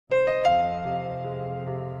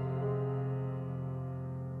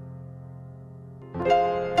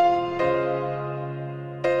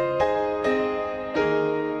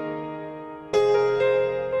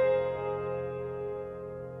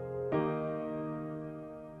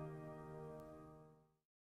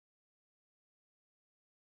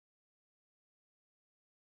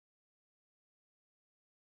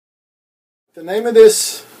The name of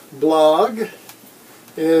this blog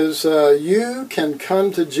is You Can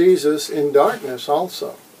Come to Jesus in Darkness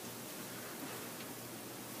Also.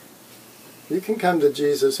 You can come to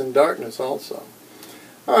Jesus in darkness also.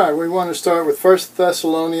 All right, we want to start with 1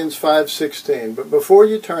 Thessalonians 5:16. But before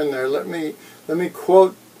you turn there, let me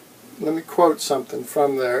quote something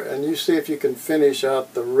from there, and you see if you can finish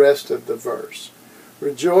out the rest of the verse.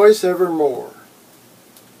 Rejoice evermore.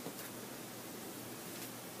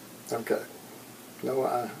 Okay.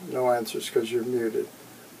 No answers because you're muted.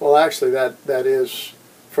 Well, actually, that is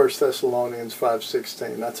 1 Thessalonians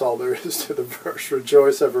 5:16. That's all there is to the verse.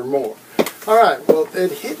 Rejoice evermore. All right. Well,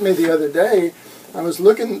 it hit me the other day. I was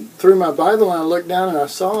looking through my Bible and I looked down and I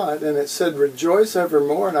saw it and it said rejoice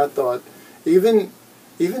evermore, and I thought, even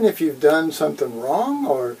if you've done something wrong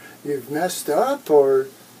or you've messed up, or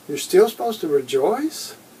you're still supposed to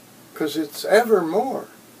rejoice because it's evermore.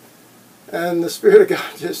 And the Spirit of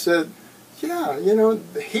God just said, yeah,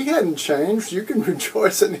 He hadn't changed. You can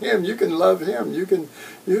rejoice in Him. You can love Him. You can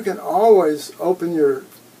always open your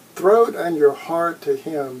throat and your heart to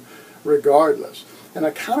Him regardless. And I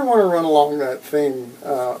kind of want to run along that theme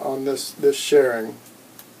on this sharing.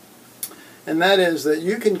 And that is that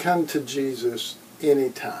you can come to Jesus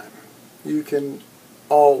anytime. You can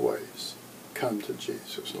always come to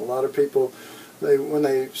Jesus. And a lot of people, when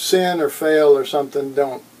they sin or fail or something,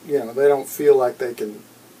 they don't feel like they can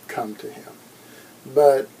come to Him.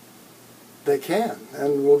 But they can,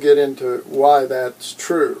 and we'll get into why that's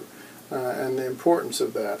true and the importance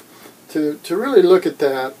of that. To really look at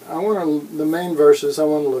that, the main verses I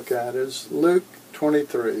want to look at is Luke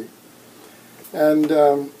 23. And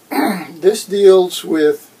this deals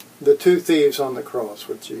with the two thieves on the cross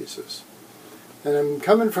with Jesus. And I'm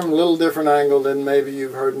coming from a little different angle than maybe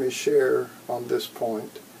you've heard me share on this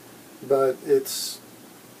point. But it's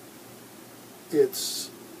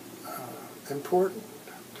important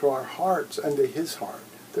to our hearts and to His heart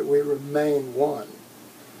that we remain one.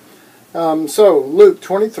 So, Luke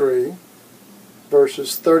 23,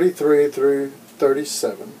 verses 33 through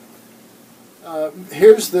 37.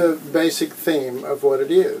 Here's the basic theme of what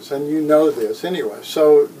it is, and you know this anyway.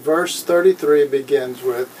 So, verse 33 begins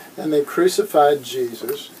with, and they crucified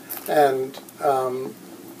Jesus, and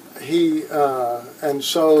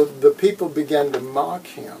so the people began to mock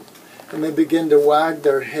Him. And they begin to wag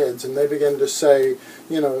their heads, and they begin to say,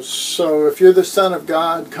 so if you're the Son of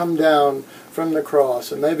God, come down from the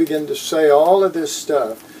cross. And they begin to say all of this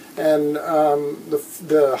stuff. And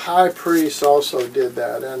the high priests also did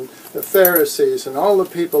that, and the Pharisees, and all the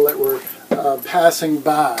people that were passing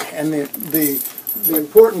by. And the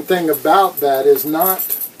important thing about that is not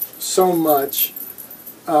so much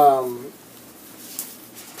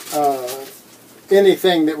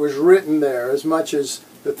anything that was written there, as much as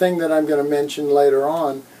the thing that I'm going to mention later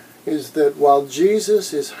on is that while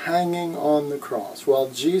Jesus is hanging on the cross,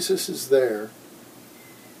 while Jesus is there,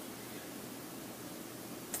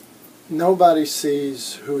 nobody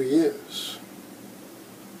sees who He is.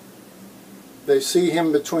 They see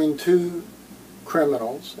Him between two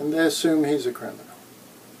criminals, and they assume He's a criminal.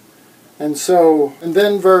 And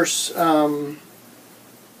then verse 39,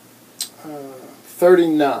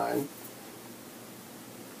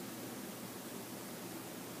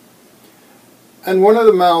 and one of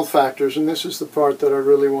the malefactors, and this is the part that I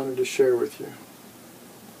really wanted to share with you,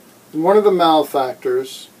 and one of the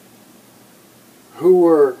malefactors who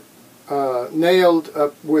were nailed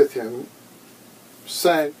up with Him,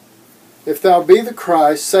 saying, if thou be the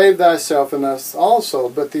Christ, save thyself and us also.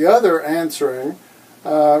 But the other answering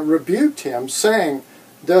rebuked Him, saying,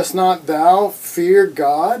 dost not thou fear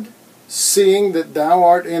God, seeing that thou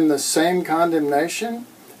art in the same condemnation?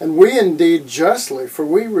 And we indeed justly, for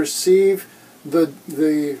we receive the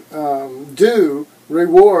due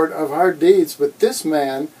reward of our deeds, but this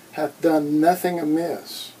man hath done nothing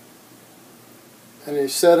amiss. And he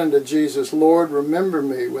said unto Jesus, Lord, remember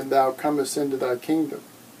me when thou comest into thy kingdom.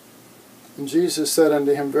 And Jesus said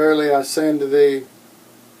unto him, verily I say unto thee,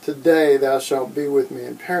 today thou shalt be with me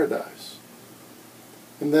in paradise.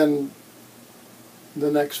 And then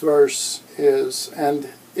the next verse is,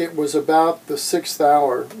 and it was about the 6th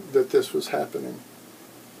hour that this was happening.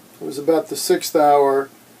 It was about the 6th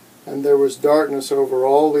hour, and there was darkness over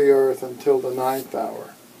all the earth until the 9th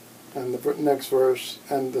hour. And the next verse,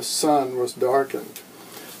 and the sun was darkened.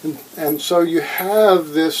 And so you have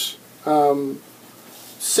this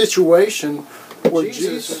situation where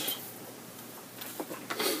Jesus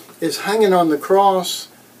is hanging on the cross,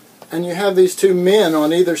 and you have these two men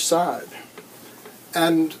on either side.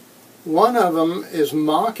 And one of them is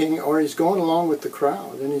mocking, or he's going along with the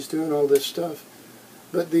crowd, and he's doing all this stuff.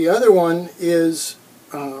 But the other one is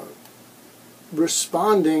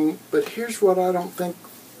responding, but here's what I don't think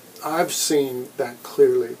I've seen that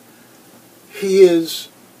clearly. He is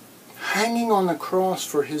hanging on the cross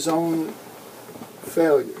for his own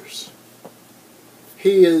failures.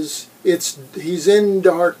 He's in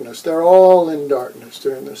darkness. They're all in darkness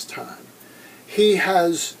during this time. He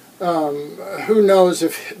has, who knows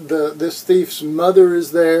if this thief's mother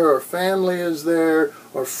is there, or family is there,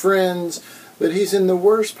 or friends, but he's in the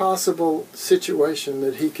worst possible situation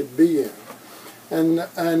that he could be in.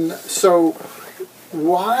 And so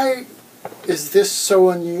why is this so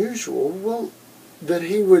unusual? Well, that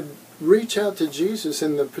he would reach out to Jesus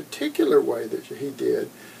in the particular way that he did.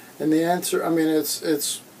 And the answer, I mean,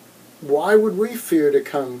 it's why would we fear to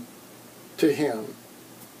come to him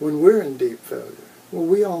when we're in deep failure? Well,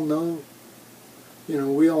 we all know,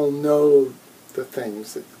 we all know the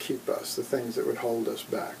things that keep us, the things that would hold us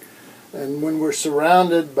back. And when we're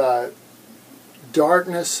surrounded by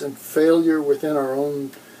darkness and failure within our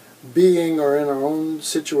own being or in our own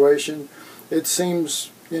situation, it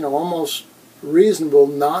seems, almost reasonable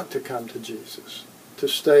not to come to Jesus, to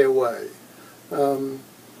stay away.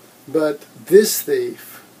 But this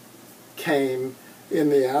thief came in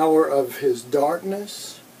the hour of his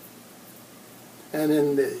darkness and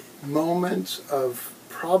in the moments of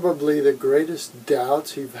probably the greatest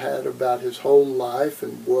doubts he've had about his whole life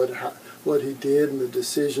and what he did and the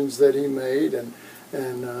decisions that he made, and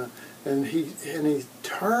he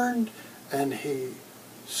turned and he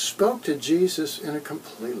spoke to Jesus in a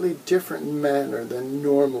completely different manner than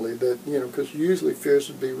normally, because usually fears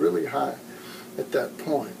would be really high at that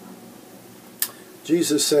point.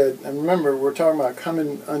 Jesus said, and remember, we're talking about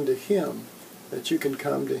coming unto him, that you can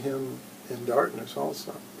come to him in darkness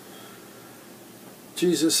also.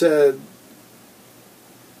 Jesus said,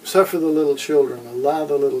 suffer the little children, allow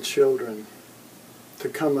the little children to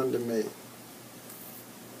come unto me.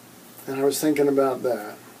 And I was thinking about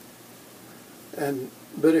that.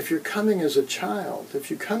 But if you're coming as a child,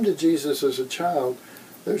 if you come to Jesus as a child,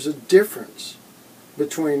 there's a difference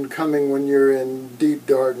between coming when you're in deep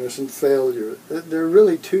darkness and failure. They're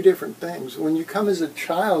really two different things. When you come as a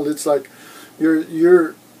child, it's like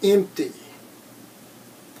you're empty,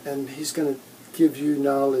 and he's going to give you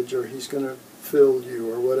knowledge, or he's going to fill you,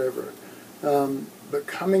 or whatever. But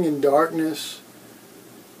coming in darkness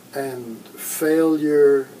and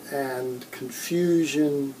failure and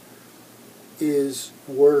confusion is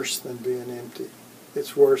worse than being empty.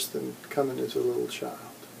 It's worse than coming as a little child.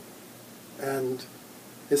 And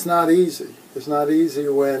it's not easy. It's not easy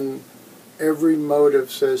when every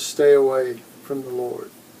motive says stay away from the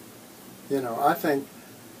Lord. I think,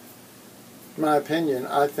 my opinion,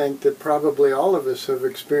 I think that probably all of us have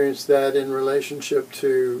experienced that in relationship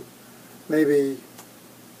to maybe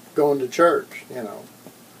going to church.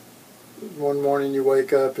 One morning you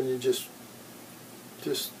wake up and you just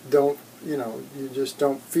don't, you just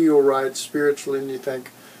don't feel right spiritually, and you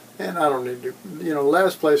think, man, I don't need to,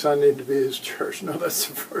 last place I need to be is church. No, that's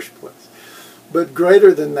the first place. But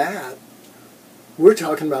greater than that, we're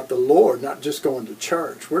talking about the Lord, not just going to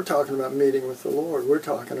church. We're talking about meeting with the Lord. We're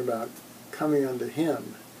talking about coming unto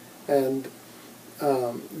him. And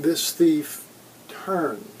this thief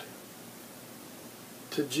turned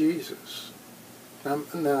to Jesus.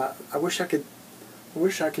 Now, I wish I could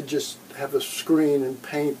just have a screen and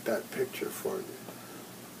paint that picture for you.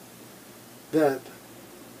 That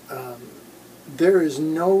there is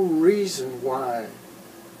no reason why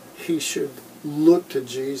he should look to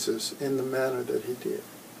Jesus in the manner that he did.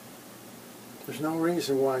 There's no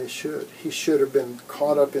reason why he should. He should have been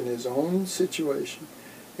caught up in his own situation,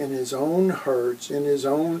 in his own hurts, in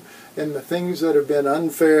the things that have been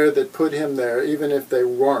unfair that put him there, even if they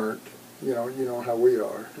weren't. You know how we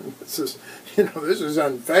are. And this is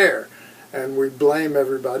unfair, and we blame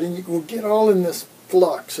everybody. And we'll get all in this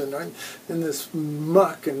flux and in this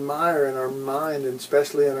muck and mire in our mind, and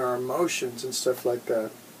especially in our emotions and stuff like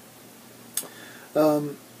that.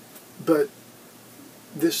 But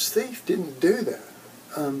this thief didn't do that,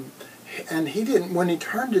 and he didn't. When he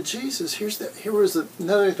turned to Jesus, here was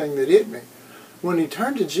another thing that hit me. When he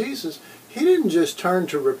turned to Jesus, he didn't just turn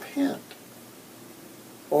to repent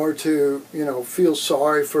or to feel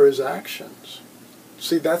sorry for his actions.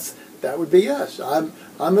 See, that would be us. I'm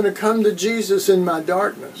going to come to Jesus in my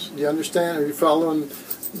darkness. Do you understand? Are you following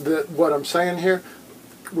what I'm saying here?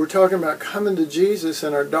 We're talking about coming to Jesus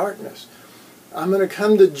in our darkness. I'm going to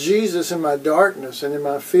come to Jesus in my darkness and in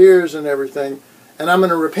my fears and everything, and I'm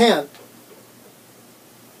going to repent.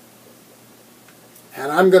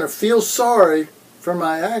 And I'm going to feel sorry for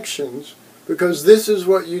my actions, because this is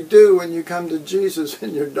what you do when you come to Jesus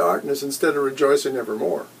in your darkness instead of rejoicing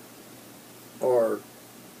evermore.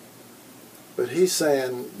 But But he's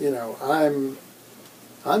saying, you know,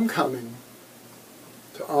 I'm coming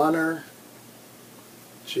to honor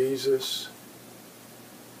Jesus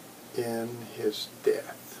in his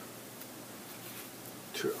death.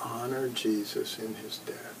 To honor Jesus in his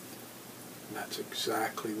death. And that's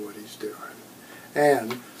exactly what he's doing.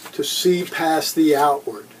 And to see past the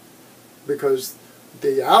outward. Because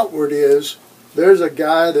the outward is, there's a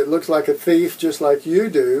guy that looks like a thief just like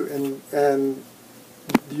you do, and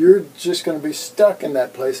you're just going to be stuck in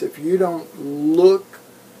that place if you don't look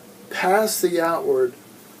past the outward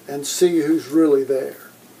and see who's really there.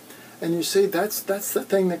 And you see, that's the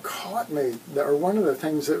thing that caught me, or one of the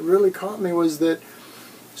things that really caught me, was that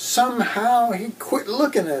somehow he quit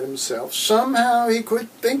looking at himself. Somehow he quit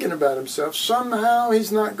thinking about himself. Somehow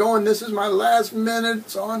he's not going, this is my last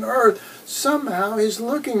minutes on earth. Somehow he's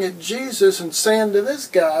looking at Jesus and saying to this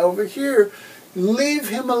guy over here, leave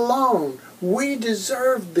him alone. We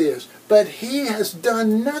deserve this. But he has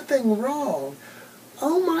done nothing wrong.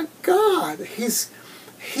 Oh my God. He's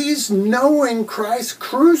knowing Christ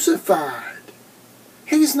crucified.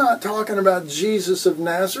 He's not talking about Jesus of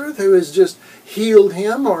Nazareth who has just healed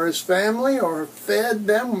him or his family or fed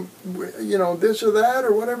them, you know, this or that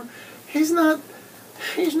or whatever. He's not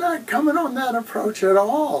coming on that approach at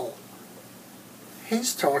all.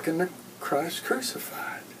 He's talking to Christ crucified.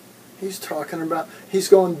 He's talking about, he's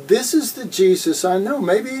going, this is the Jesus I know.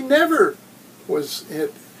 Maybe he never was at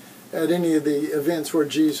any of the events where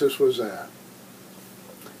Jesus was at.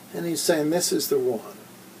 And he's saying, this is the one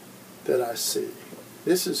that I see.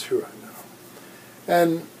 This is who I know.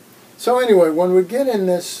 And so anyway, when we get in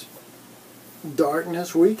this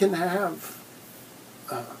darkness, we can have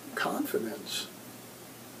confidence.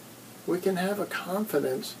 We can have a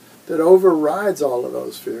confidence that overrides all of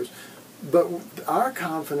those fears. But our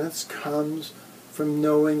confidence comes from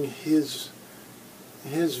knowing his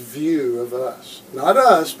view of us. Not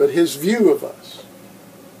us, but his view of us.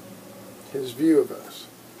 His view of us.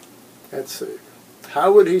 Let's see.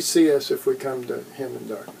 How would he see us if we come to him in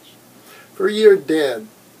darkness? For you're dead,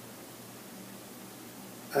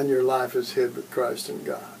 and your life is hid with Christ in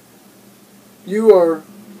God. You are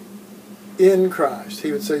in Christ.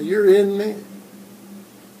 He would say, you're in me.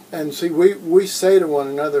 And see, we say to one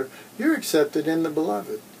another, you're accepted in the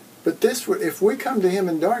beloved. But this, if we come to him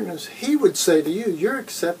in darkness, he would say to you, you're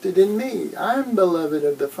accepted in me. I'm beloved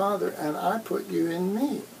of the Father, and I put you in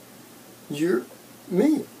me. You're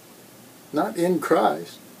me. Not in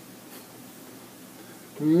Christ.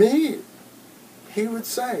 Me. He would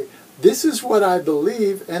say, this is what I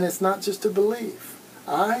believe, and it's not just a belief.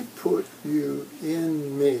 I put you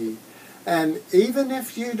in me. And even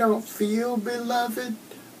if you don't feel beloved,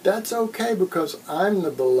 that's okay, because I'm the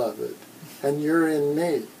beloved, and you're in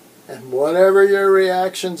me. And whatever your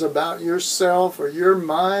reactions about yourself, or your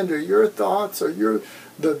mind, or your thoughts, or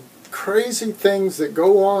the crazy things that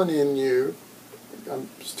go on in you, I'm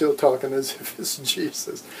still talking as if it's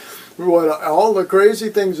Jesus. All the crazy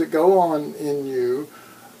things that go on in you,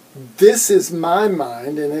 this is my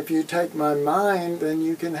mind, and if you take my mind, then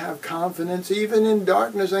you can have confidence even in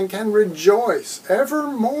darkness and can rejoice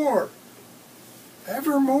evermore.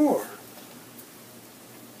 Evermore.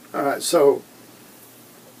 All right, so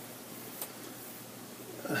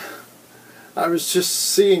I was just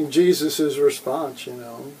seeing Jesus' response, you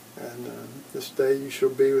know, and this day you shall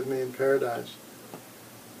be with me in paradise.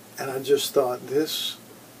 And I just thought, this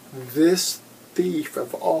thief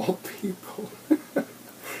of all people,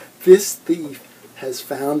 this thief has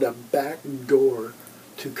found a back door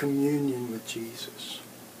to communion with Jesus.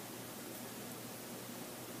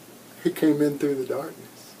 He came in through the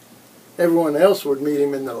darkness. Everyone else would meet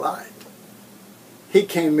him in the light. He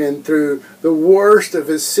came in through the worst of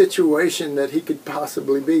his situation that he could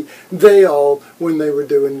possibly be. They all, when they were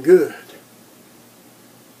doing good.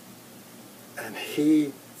 And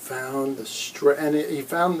he found the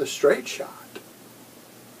straight shot.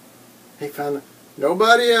 He found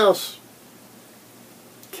nobody else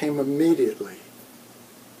came immediately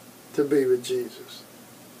to be with Jesus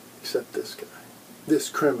except this guy, this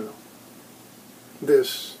criminal,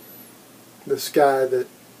 this guy that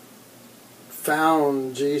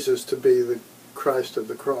found Jesus to be the Christ of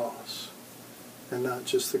the cross and not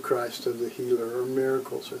just the Christ of the healer or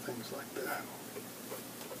miracles or things like that.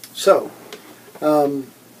 So,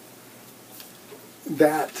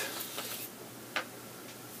 that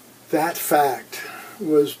fact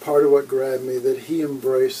was part of what grabbed me, that he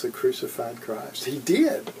embraced the crucified Christ. He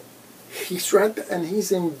did. He's right there, and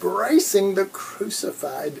he's embracing the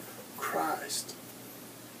crucified Christ.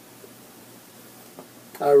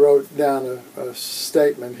 I wrote down a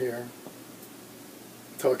statement here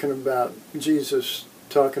talking about Jesus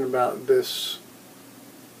talking about this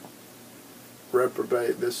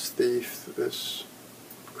reprobate, this thief, this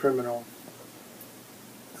criminal,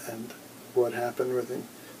 and what happened with him.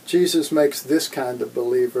 Jesus makes this kind of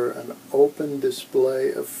believer an open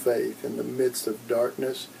display of faith in the midst of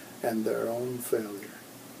darkness and their own failure.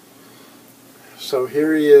 So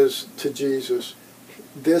here he is to Jesus.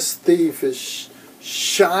 This thief is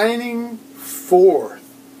shining forth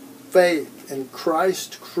faith in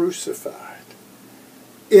Christ crucified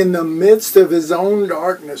in the midst of his own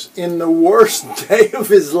darkness, in the worst day of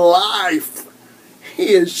his life.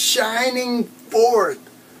 He is shining forth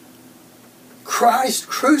Christ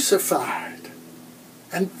crucified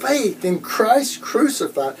and faith in Christ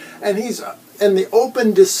crucified. And he's in the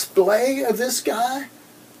open display of this guy.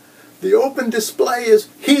 The open display is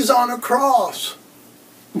he's on a cross.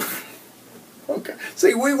 Okay.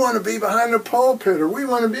 See, we want to be behind the pulpit, or we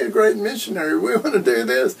want to be a great missionary. We want to do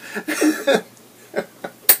this.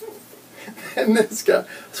 And this guy,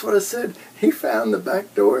 that's what I said, he found the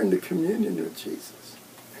back door into communion with Jesus.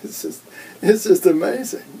 It's just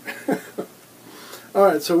amazing. All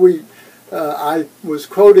right, so I was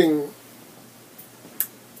quoting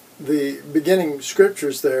the beginning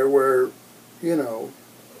scriptures there where, you know,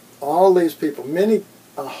 all these people,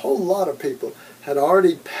 a whole lot of people had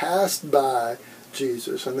already passed by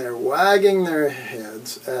Jesus, and they're wagging their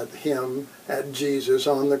heads at him, at Jesus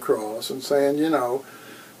on the cross, and saying, you know,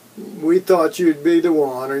 we thought you'd be the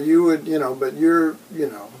one, or you would, you know, but you're, you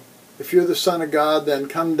know, if you're the Son of God, then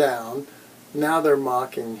come down. Now they're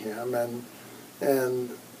mocking him,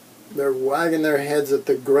 and they're wagging their heads at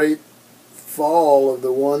the great fall of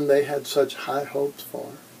the one they had such high hopes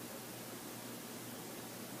for.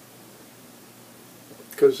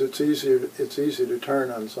 Because it's easy to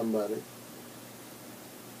turn on somebody.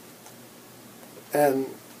 And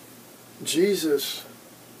Jesus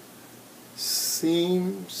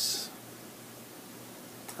seems,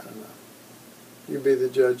 I don't know, you be the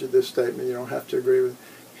judge of this statement, you don't have to agree with it.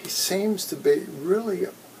 He seems to be really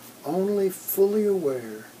only fully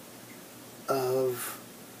aware of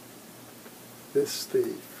this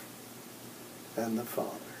thief and the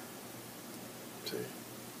Father. See?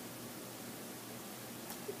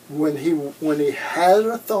 When he had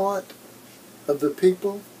a thought of the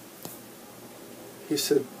people, he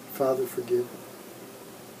said, Father, forgive them.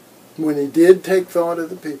 When he did take thought of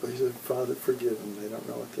the people, he said, Father, forgive them. They don't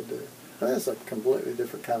know what to do. Now, that's a completely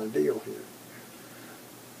different kind of deal here.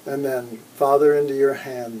 And then, Father, into your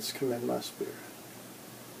hands commend my spirit.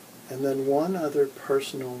 And then one other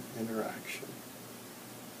personal interaction.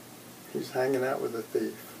 He's hanging out with a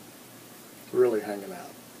thief. Really hanging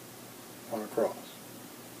out on a cross.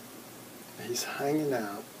 He's hanging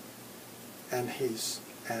out, and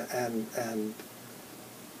and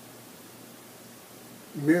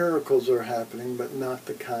miracles are happening, but not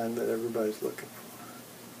the kind that everybody's looking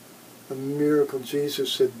for. A miracle,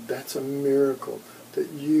 Jesus said, that's a miracle, that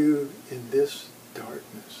you, in this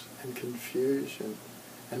darkness and confusion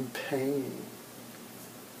and pain,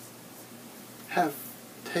 have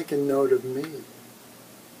taken note of me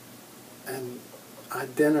and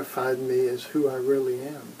identified me as who I really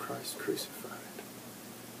am, Christ crucified.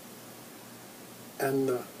 And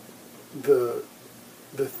the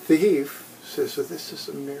thief says, so this is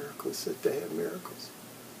a miracle, it's a day of miracles.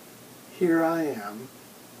 Here I am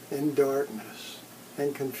in darkness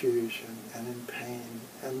and confusion and in pain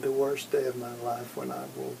and the worst day of my life when I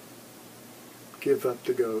will give up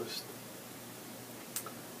the ghost.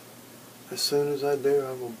 As soon as I do,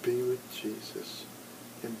 I will be with Jesus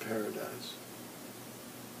in paradise,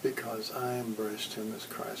 because I embraced him as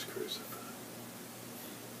Christ crucified.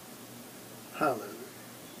 Hallelujah.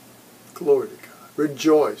 Glory to God.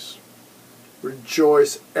 Rejoice.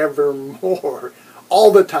 Rejoice evermore.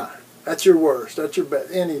 All the time. That's your worst. That's your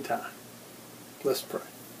best. Anytime. Let's pray.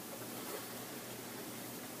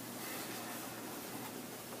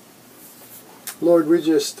 Lord, we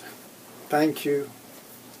just thank you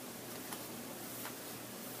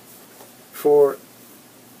for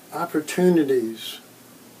opportunities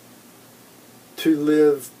to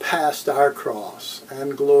live past our cross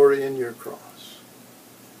and glory in your cross.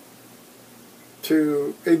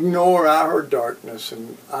 To ignore our darkness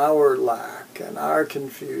and our lack and our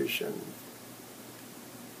confusion,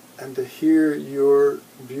 and to hear your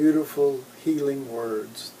beautiful healing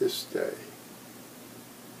words this day.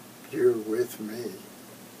 You're with me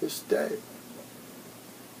this day.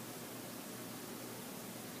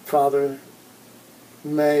 Father,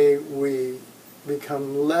 may we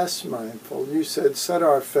become less mindful. You said, set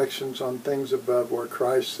our affections on things above where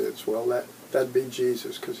Christ sits. Well, that'd be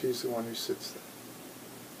Jesus, because he's the one who sits there.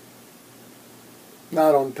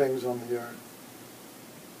 Not on things on the earth.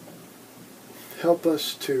 Help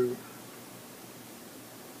us to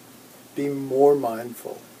be more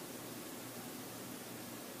mindful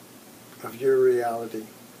of your reality,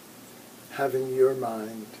 having your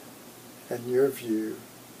mind and your view,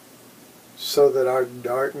 so that our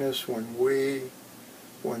darkness, when we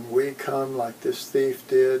come like this thief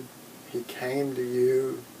did, he came to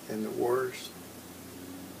you in the worst,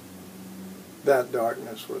 that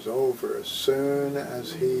darkness was over as soon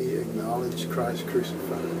as he acknowledged Christ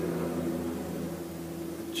crucified.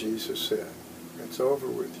 And Jesus said, it's over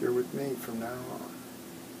with. You're with me from now on.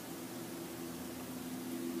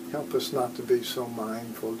 Help us not to be so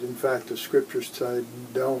mindful. In fact, the scriptures say,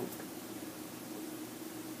 don't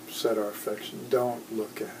set our affection. Don't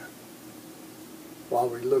look at. While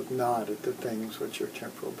we look not at the things which are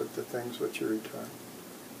temporal, but the things which are eternal.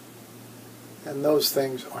 And those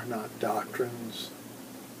things are not doctrines,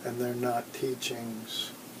 and they're not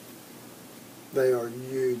teachings. They are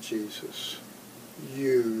you, Jesus.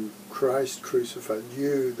 You, Christ crucified.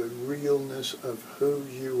 You, the realness of who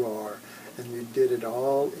you are. And you did it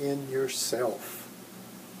all in yourself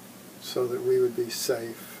so that we would be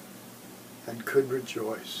safe and could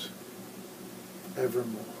rejoice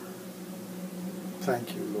evermore.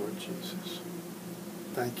 Thank you, Lord Jesus.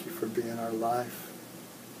 Thank you for being our life.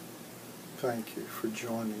 Thank you for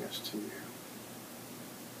joining us to you.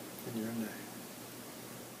 In your name.